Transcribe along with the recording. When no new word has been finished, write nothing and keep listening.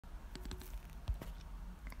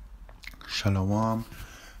Shalom.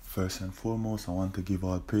 First and foremost, I want to give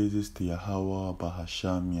all praises to Yahweh,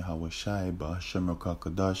 Bahasham, Yahweh Shai, Bahasham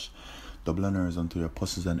Rakakadash, double honors unto the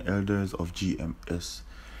apostles and elders of GMS,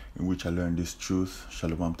 in which I learned this truth.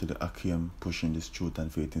 Shalom to the Akim, pushing this truth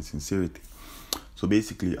and faith and sincerity. So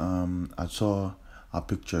basically, I saw a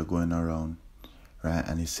picture going around, right,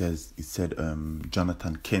 and it said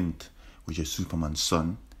Jonathan Kent, which is Superman's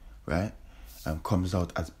son, right, comes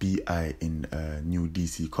out as BI in a new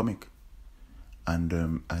DC comic.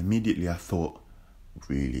 And immediately I thought,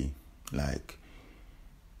 really, like,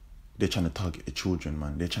 they're trying to target the children,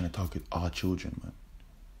 man. They're trying to target our children, man.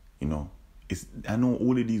 You know, I know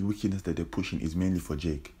all of these wickedness that they're pushing is mainly for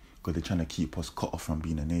Jake, because they're trying to keep us cut off from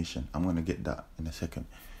being a nation. I'm going to get that in a second,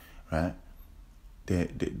 right?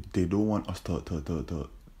 They don't want us to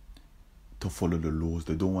follow the laws.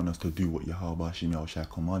 They don't want us to do what Yahweh Shai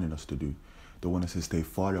commanded us to do. They want us to stay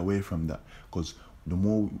far away from that, because the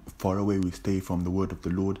more far away we stay from the word of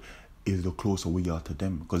the Lord, is the closer we are to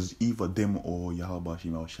them. Because it's either them or Yahweh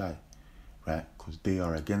Shai, right? Because they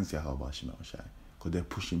are against Yahweh Shai, because they're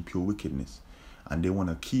pushing pure wickedness, and they want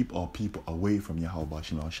to keep our people away from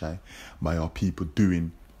Yahweh Shai by our people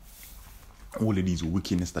doing all of these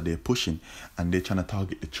wickedness that they're pushing, and they're trying to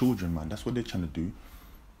target the children, man. That's what they're trying to do,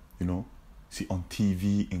 you know. See, on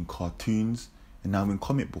TV, in cartoons, and now in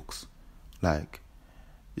comic books, like.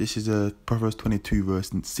 This is Proverbs 22 verse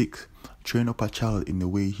 6. Train up a child in the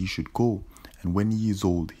way he should go, and when he is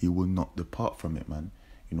old, he will not depart from it, man.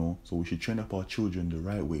 You know, so we should train up our children the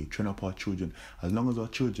right way. Train up our children, as long as our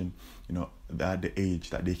children, you know, they're at the age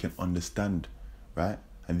that they can understand, right?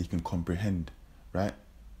 And they can comprehend, right?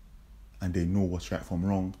 And they know what's right from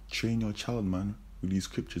wrong. Train your child, man, with these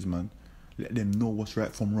scriptures, man. Let them know what's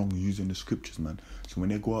right from wrong using the scriptures, man. So when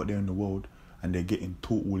they go out there in the world and they're getting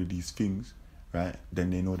taught all of these things, right,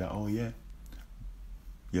 then they know that, oh yeah,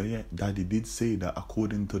 Daddy did say that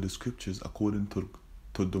according to the scriptures, according to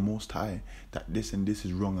the Most High, that this and this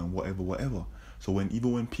is wrong and whatever. So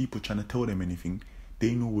even when people trying to tell them anything,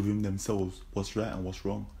 they know within themselves what's right and what's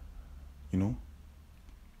wrong, you know.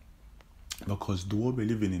 Because the world we're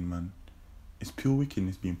living in, man, is pure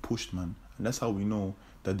wickedness being pushed, man, and that's how we know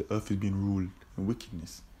that the earth is being ruled in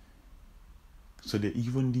wickedness. So that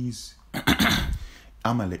even these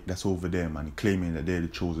Amalek that's over there, man, claiming that they're the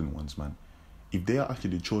chosen ones, man. If they are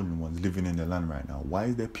actually the chosen ones living in the land right now, why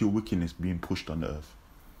is there pure wickedness being pushed on the earth?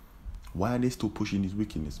 Why are they still pushing this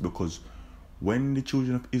wickedness? Because when the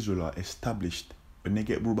children of Israel are established, when they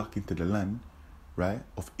get brought back into the land, right,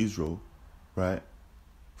 of Israel, right,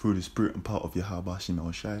 through the spirit and power of Yahweh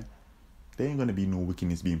Shai, there ain't gonna be no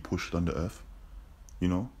wickedness being pushed on the earth. You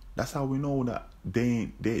know, that's how we know that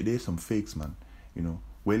they're some fakes, man. You know,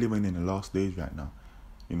 we're living in the last days right now.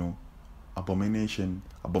 You know, abominations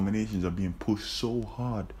are being pushed so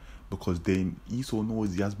hard because Esau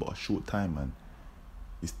knows he has but a short time, man.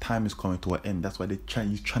 His time is coming to an end. That's why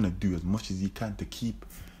he's trying to do as much as he can to keep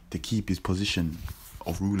his position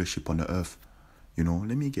of rulership on the earth. You know,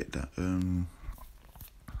 let me get that.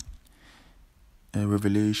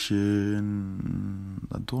 Revelation,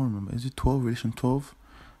 I don't remember. Is it 12? Revelation 12?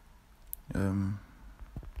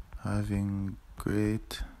 Having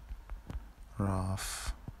great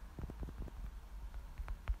wrath.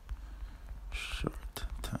 Short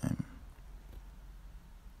time.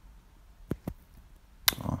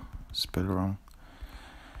 Oh, spell wrong.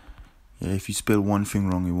 Yeah, if you spell one thing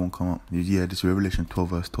wrong, it won't come up. Yeah, this is Revelation 12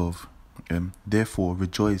 verse 12. Therefore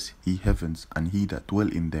rejoice, ye heavens, and he that dwell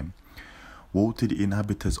in them. Woe to the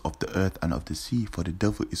inhabitants of the earth and of the sea, for the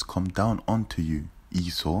devil is come down unto you,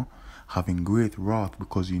 Esau, having great wrath,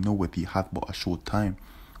 because you know that he hath but a short time.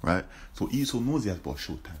 Right? So Esau knows he has but a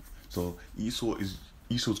short time. So Esau's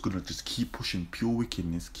gonna just keep pushing pure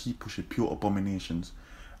wickedness, keep pushing pure abominations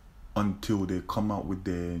until they come out with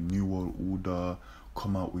their New World Order,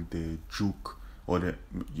 come out with their juke, or the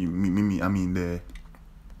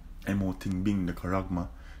Emo thing being the Karagma,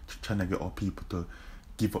 trying to get our people to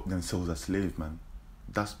give up themselves as slaves, man.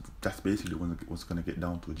 That's basically what's gonna get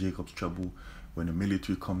down to Jacob's trouble when the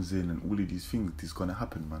military comes in and all of these things. This is gonna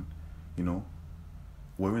happen, man. You know.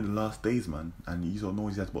 We're in the last days, man, and Esau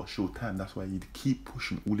knows he has but a short time. That's why he keep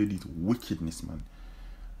pushing all of these wickedness, man.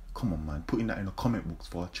 Come on, man, putting that in the comic books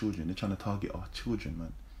for our children. They're trying to target our children,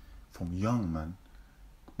 man, from young, man.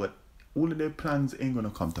 But all of their plans ain't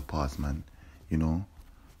gonna come to pass, man. You know.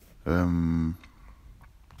 Let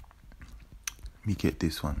me get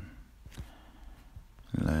this one.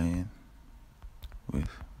 Lying with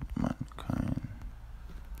mankind.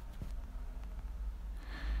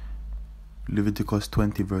 Leviticus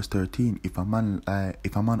 20 verse 13. If a man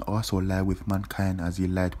also lie with mankind as he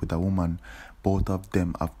lied with a woman, both of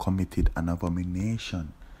them have committed an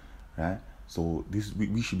abomination. Right? So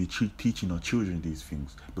we should be teaching our children these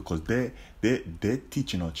things, because they're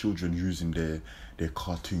teaching our children using their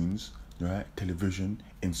cartoons, right, television,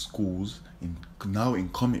 in schools, now in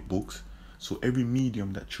comic books. So every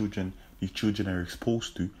medium that these children are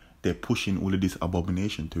exposed to, they're pushing all of this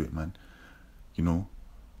abomination to it, man. You know,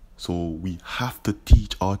 so we have to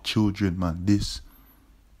teach our children, man, this.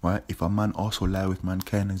 Right? If a man also lie with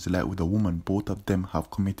mankind as he lie with a woman, both of them have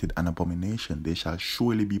committed an abomination. They shall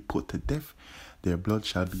surely be put to death. Their blood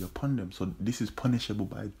shall be upon them. So this is punishable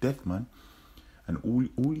by death, man. And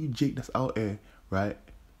all you Jake that's out there, right,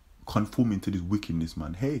 conforming to this wickedness,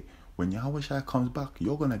 man. Hey, when Yahweh Shai comes back,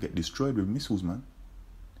 you're gonna get destroyed with missiles, man.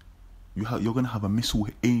 You're gonna have a missile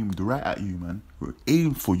aimed right at you, man.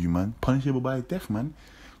 Aimed for you, man. Punishable by death, man.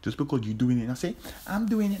 Just because you're doing it, and I say, I'm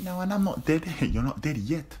doing it now and I'm not dead. You're not dead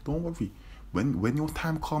yet. Don't worry. When your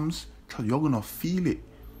time comes, you're going to feel it.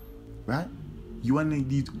 Right? You and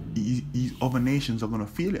these other nations are going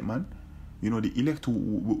to feel it, man. You know, the elect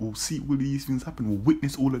will see all these things happen. Will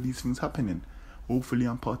witness all of these things happening. Hopefully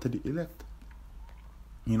I'm part of the elect.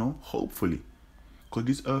 You know, hopefully. Because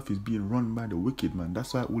this earth is being run by the wicked, man.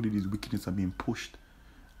 That's why all of these wickedness are being pushed.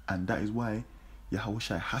 And that is why Yahweh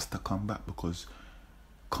Shai has to come back, because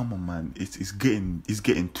come on, man, it's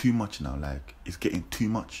getting too much now. Like, it's getting too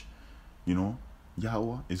much. You know,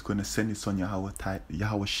 Yahweh is going to send his son Yahweh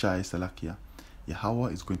Shai Salakia.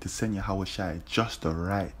 Yahweh is going to send Yahweh Shai just the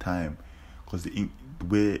right time, because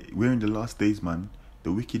we're in the last days, man.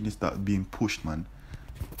 The wickedness that's being pushed, man.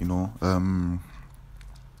 You know,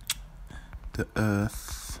 the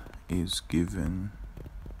earth is given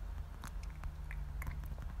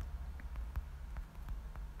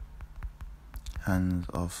hands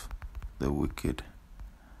of the wicked.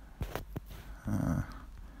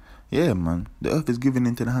 Yeah, man, the earth is given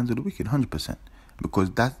into the hands of the wicked, 100%. Because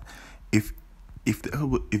that, if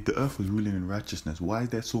the earth was ruling in righteousness, why is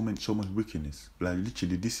there so much wickedness? Like,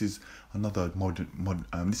 literally, this is another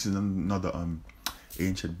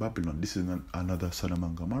ancient Babylon. This is another Sodom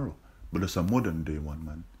and Gomorrah, but it's a modern day one,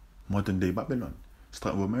 man. Modern day Babylon.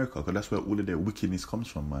 Start with America, because that's where all of their wickedness comes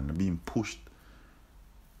from, man. They're being pushed.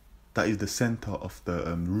 That is the center of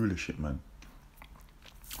the rulership, man.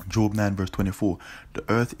 Job 9 verse 24. The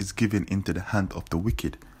earth is given into the hand of the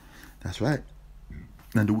wicked. That's right.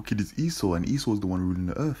 And the wicked is Esau, and Esau is the one ruling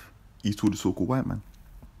the earth. Esau, the so-called white man.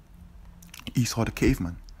 Esau, the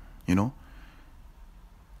caveman. You know.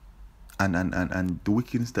 And the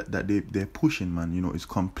wickedness that they're pushing, man. You know, is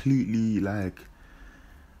completely like,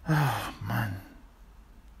 man.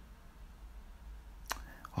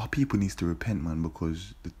 Our people needs to repent, man,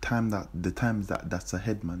 because the times that's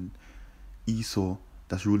ahead, man. Esau,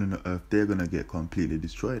 that's ruling the earth, they're gonna get completely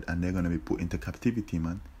destroyed, and they're gonna be put into captivity,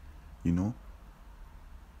 man. You know.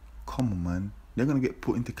 Come on, man. They're gonna get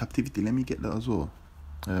put into captivity. Let me get that as well.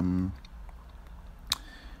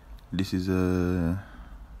 This is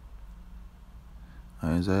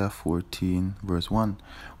Isaiah 14 verse 1.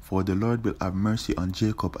 For the Lord will have mercy on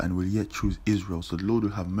Jacob and will yet choose Israel. So the Lord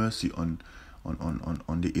will have mercy on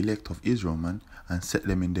the elect of Israel, man, and set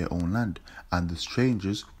them in their own land. And the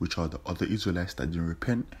strangers, which are the other Israelites that didn't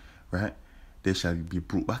repent, right, they shall be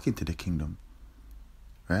brought back into the kingdom.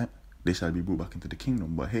 Right? They shall be brought back into the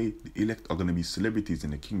kingdom. But hey, the elect are going to be celebrities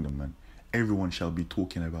in the kingdom, man. Everyone shall be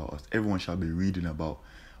talking about us. Everyone shall be reading about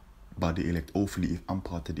the elect. Hopefully, if I'm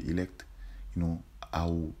part of the elect, you know, I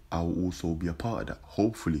will also be a part of that.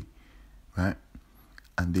 Hopefully, right?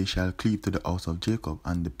 And they shall cleave to the house of Jacob,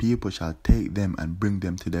 and the people shall take them and bring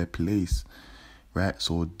them to their place. Right?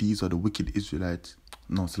 So these are the wicked Israelites.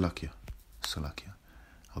 No, Salakia.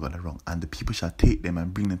 I got that wrong. And the people shall take them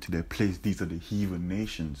and bring them to their place. These are the heathen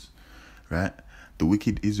nations. Right? The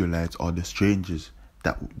wicked Israelites are the strangers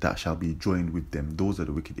that shall be joined with them. Those are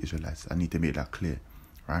the wicked Israelites. I need to make that clear.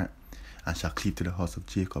 Right? And shall cleave to the house of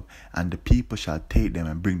Jacob, and the people shall take them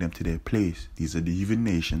and bring them to their place. These are the heathen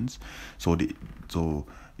nations. So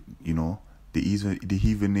you know, the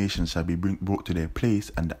heathen nations shall be brought to their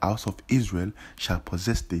place, and the house of Israel shall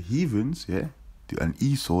possess the heathens, yeah, and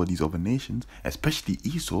Esau, these other nations, especially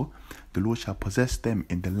Esau. The Lord shall possess them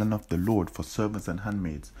in the land of the Lord for servants and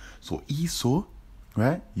handmaids. So Esau,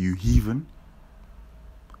 right, you heathen,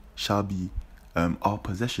 shall be our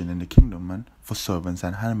possession in the kingdom, man, for servants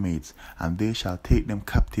and handmaids, and they shall take them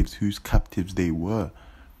captives whose captives they were.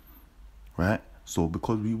 Right? So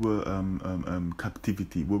because we were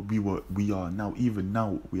captivity, we are now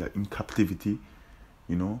we are in captivity,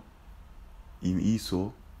 you know, in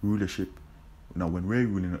Esau rulership, Now, when we're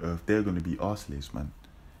ruling the earth, they're going to be our slaves, man.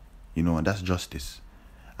 And that's justice.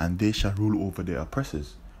 And they shall rule over their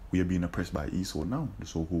oppressors. We are being oppressed by Esau now, the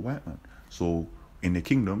so-called white man. So, in the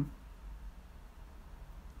kingdom,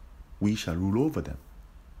 we shall rule over them.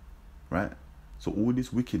 Right? So, all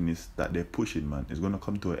this wickedness that they're pushing, man, is going to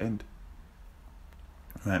come to an end.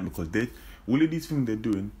 Right? Because all of these things they're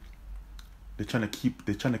doing, they're trying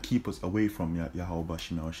to keep us away from Yahweh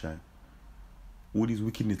Bashim Yahushai. All these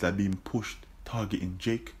wickedness that are being pushed, targeting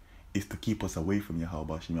Jake, is to keep us away from Yahweh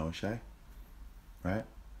Bashim Yahushai. Right?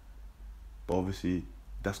 But obviously,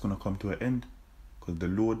 that's going to come to an end. Because the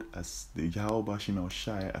Lord, as the Yahweh Bashim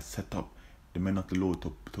Yahushai, has set up the men of the Lord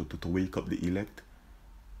to wake up the elect.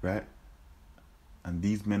 Right? And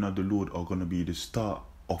these men of the Lord are going to be the start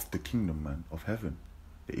of the kingdom, man, of heaven.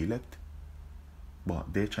 The elect.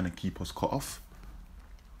 But they're trying to keep us cut off.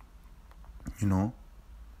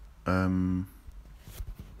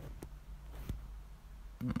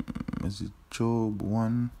 Is it Job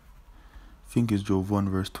 1? I think it's Job 1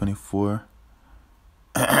 verse 24.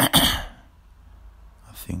 I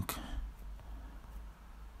think.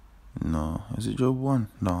 No, is it Job 1?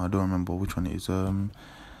 No, I don't remember which one it is.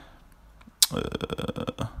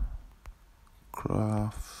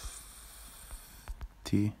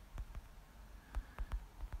 Crafty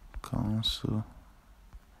Counsel.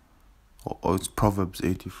 Oh, it's Proverbs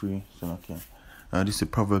 83. So okay. This is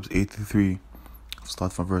Proverbs 83.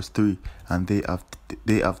 Start from verse 3. And they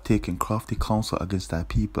have taken crafty counsel against thy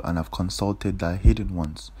people, and have consulted thy hidden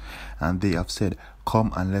ones. And they have said,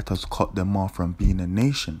 come and let us cut them off from being a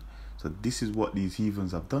nation. So this is what these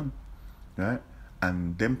heathens have done, right?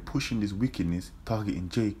 And them pushing this wickedness, targeting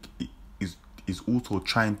Jake, is also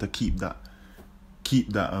trying to keep that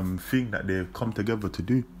thing that they've come together to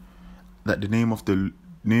do. That the name of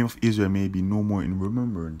Israel may be no more in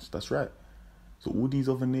remembrance. That's right. So all these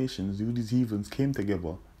other nations, all these heathens came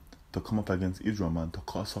together to come up against Israel, man, to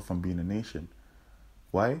cut us off from being a nation.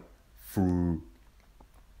 Why? Through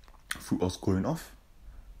us going off.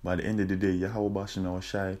 By the end of the day, Yahweh Bashim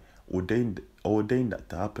Yahushai ordained that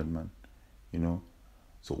to happen, man.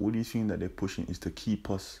 So all these things that they're pushing is to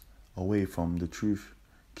keep us away from the truth,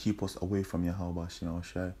 keep us away from Yahweh Bashim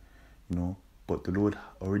Yahushai, But the Lord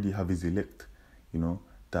already have his elect,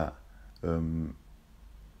 that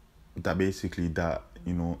basically the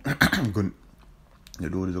Lord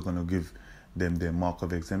is going to give them their mark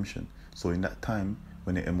of exemption. So in that time,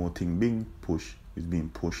 when the MO thing is being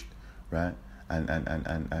pushed, right, and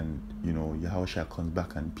Yahushua comes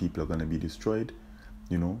back and people are going to be destroyed,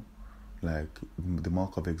 like the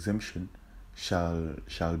mark of exemption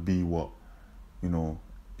shall be what,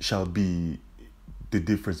 shall be the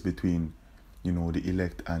difference between, the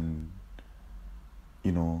elect and,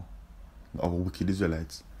 our wicked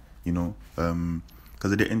Israelites.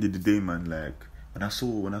 Because at the end of the day, man, like when I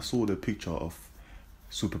saw the picture of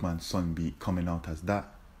Superman's son coming out as BI,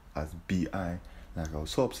 like I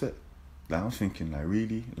was so upset. Like I was thinking, like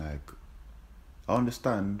really, like I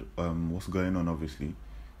understand what's going on, obviously,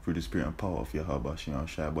 through the spirit and power of Yahweh Bashim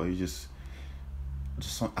Yahushai, but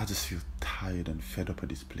I just feel tired and fed up of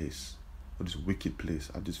this place, of this wicked place.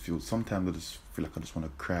 Sometimes I just feel like I just want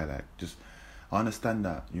to cry. I understand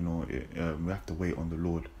that we have to wait on the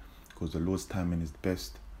Lord, because the Lord's timing is the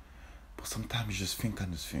best. But sometimes you just think,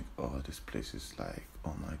 oh, this place is like,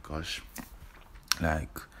 oh my gosh,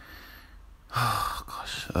 like, oh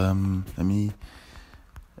gosh. Let me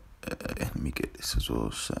get this as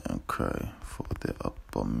well. Shout and cry for the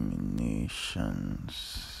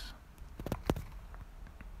abominations.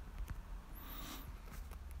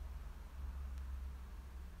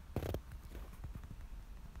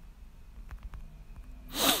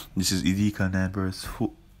 This is Ezekiel 9 verse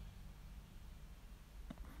 4.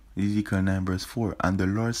 Ezekiel 9 verse 4. And the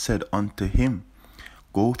Lord said unto him,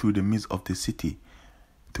 go through the midst of the city,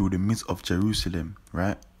 through the midst of Jerusalem,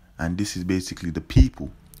 right? And this is basically the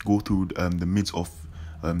people. Go through the midst of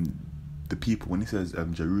the people. When it says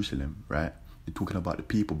Jerusalem, right? They're talking about the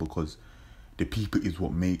people, because the people is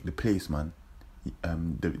what make the place, man.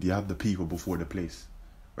 You have the people before the place,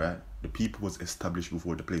 right? The people was established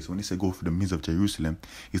before the place. When he said go through the midst of Jerusalem,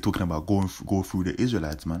 he's talking about go through the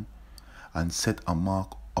Israelites, man, and set a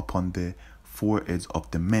mark upon the foreheads of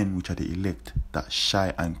the men which are the elect, that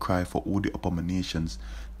shy and cry for all the abominations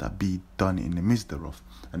that be done in the midst thereof.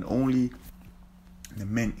 And only the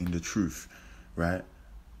men in the truth, right,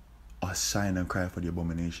 are sighing and crying for the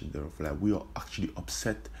abominations thereof. Like, we are actually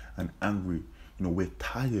upset and angry. We're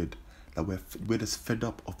tired. Like, we're just fed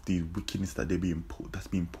up of the wickedness that that's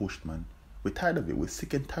being pushed, man. We're tired of it. We're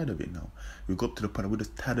sick and tired of it now. We got to the point where we're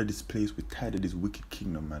just tired of this place. We're tired of this wicked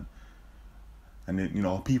kingdom, man. And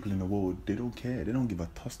then, people in the world, they don't care. They don't give a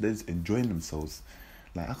toss. They're just enjoying themselves.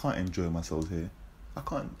 Like, I can't enjoy myself here. I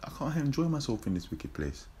can't enjoy myself in this wicked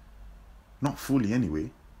place. Not fully anyway.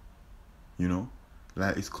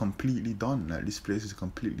 Like, it's completely done. Like, this place is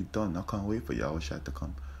completely done. I can't wait for Yahushua to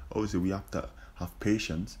come. Obviously, we have to have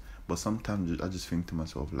patience. But sometimes I just think to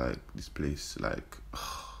myself, like, this place, like,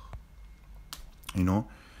 So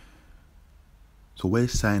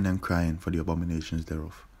where's sighing and crying for the abominations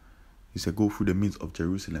thereof? He said, go through the midst of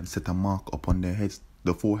Jerusalem, set a mark upon their heads,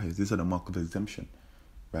 the foreheads. These are the mark of exemption,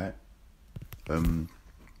 right?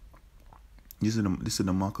 This is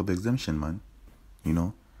the mark of exemption, man.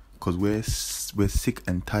 Because we're sick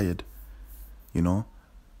and tired,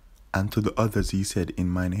 And to the others he said in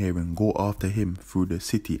mine hearing, go after him through the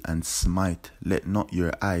city and smite. Let not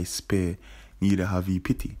your eyes spare, neither have ye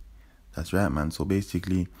pity. That's right, man. So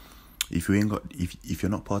basically, if you're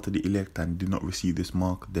not part of the elect and did not receive this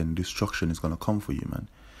mark, then destruction is gonna come for you, man.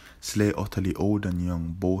 Slay utterly old and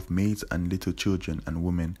young, both maids and little children and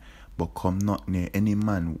women, but come not near any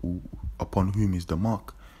man upon whom is the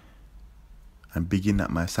mark. And begin at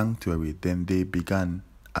my sanctuary. Then they began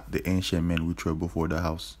at the ancient men which were before the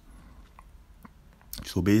house.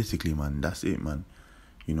 So basically, man, that's it, man.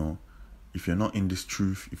 If you're not in this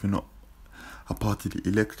truth, if you're not a part of the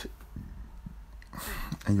elect,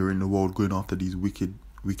 and you're in the world going after these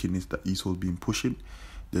wickedness that Esau's been pushing,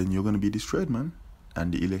 then you're going to be destroyed, man.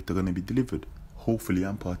 And the elect are going to be delivered. Hopefully,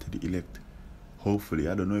 I'm part of the elect. Hopefully,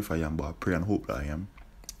 I don't know if I am, but I pray and hope that I am.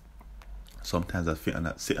 Sometimes I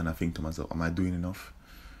sit and I think to myself, am I doing enough?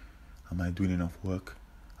 Am I doing enough work?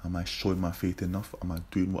 Am I showing my faith enough? Am I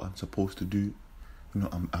doing what I'm supposed to do?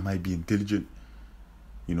 Am I being diligent?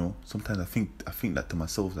 Sometimes I think that to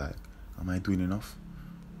myself, like, am I doing enough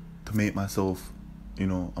to make myself,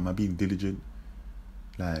 am I being diligent?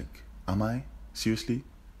 Like, am I? Seriously?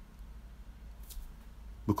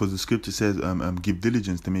 Because the scripture says, give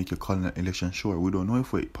diligence to make your calling and election sure. We don't know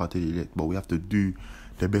if we're part of the elect, but we have to do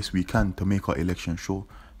the best we can to make our election sure.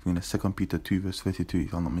 I think that's 2 Peter 2 verse 32,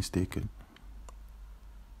 if I'm not mistaken.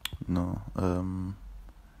 No.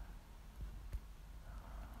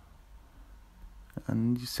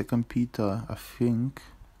 And 2 Peter, I think,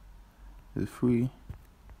 is 3.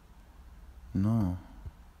 No.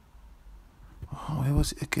 Oh, where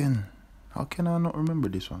was it again? How can I not remember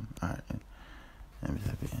this one? Alright. Let me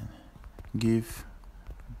type it in. Give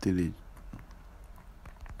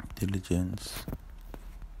diligence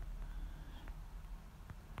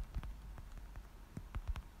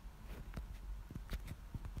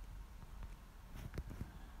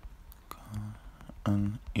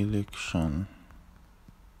an election.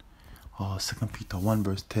 2 Peter 1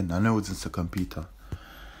 verse 10. I know it's in 2 Peter.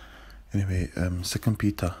 Anyway, 2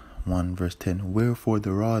 Peter 1 verse 10. Wherefore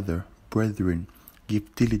the rather, brethren,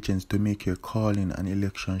 give diligence to make your calling and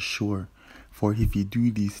election sure. For if ye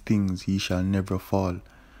do these things, ye shall never fall.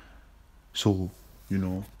 So,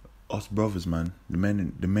 us brothers, man, the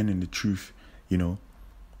men in the truth,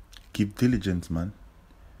 give diligence, man,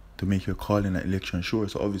 to make your calling and election sure.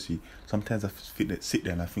 So obviously, sometimes I sit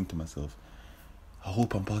there and I think to myself, I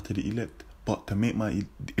hope I'm part of the elect. But to make my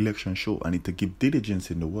election sure, I need to give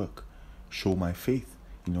diligence in the work. Show my faith,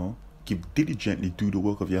 Give diligently do the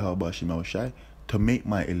work of Yahweh Shai to make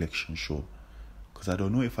my election sure. Because I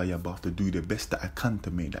don't know if I am about to do the best that I can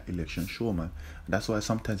to make that election sure, man. And that's why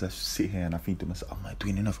sometimes I sit here and I think to myself, am I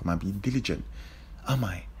doing enough? Am I being diligent? Am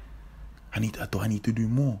I? Do I need to do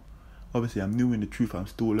more? Obviously, I'm new in the truth. I'm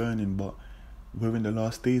still learning, but we're in the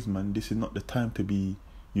last days, man. This is not the time to be,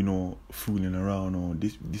 fooling around, or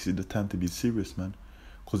this is the time to be serious, man.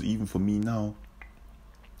 Because even for me now,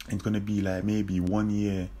 it's going to be like maybe 1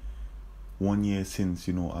 year since,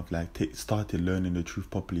 I've like started learning the truth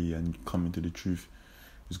properly and coming to the truth.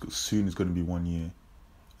 Soon it's going to be 1 year.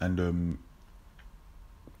 And,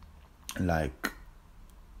 like,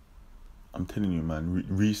 I'm telling you, man,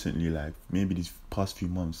 recently, like, maybe these past few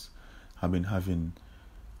months, I've been having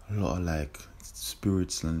a lot of, like,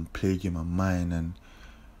 spirits and plaguing my mind, and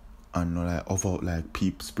like, other, like,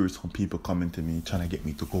 spirits from people coming to me, trying to get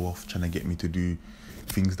me to go off, trying to get me to do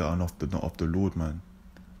things that are not of the Lord, man.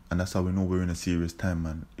 And that's how we know we're in a serious time,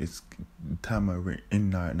 man. It's the time we're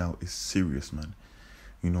in right now is serious, man.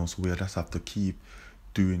 So we just have to keep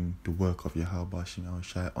doing the work of Yahweh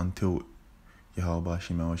Shai until Yahweh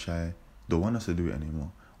Shai don't want us to do it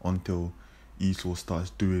anymore. Until Esau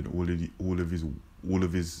starts doing all of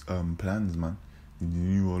his plans, man. The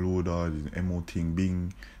New World Order, the MO thing,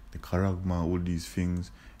 Bing, the Karagma, all these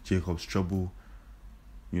things, Jacob's trouble,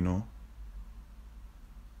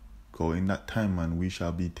 So in that time, man, we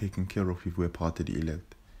shall be taken care of if we're part of the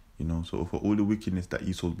elect, So for all the wickedness that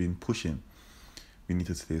Esau's been pushing, we need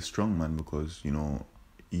to stay strong, man, because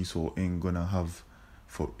Esau ain't gonna have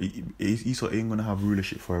Esau ain't gonna have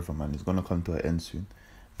rulership forever, man. It's gonna come to an end soon,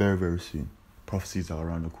 very very soon. Prophecies are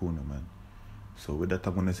around the corner, man. So with that,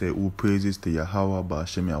 I'm gonna say all praises to Yahweh,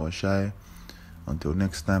 Ba'ashem Yahushai. Until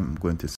next time, I'm going to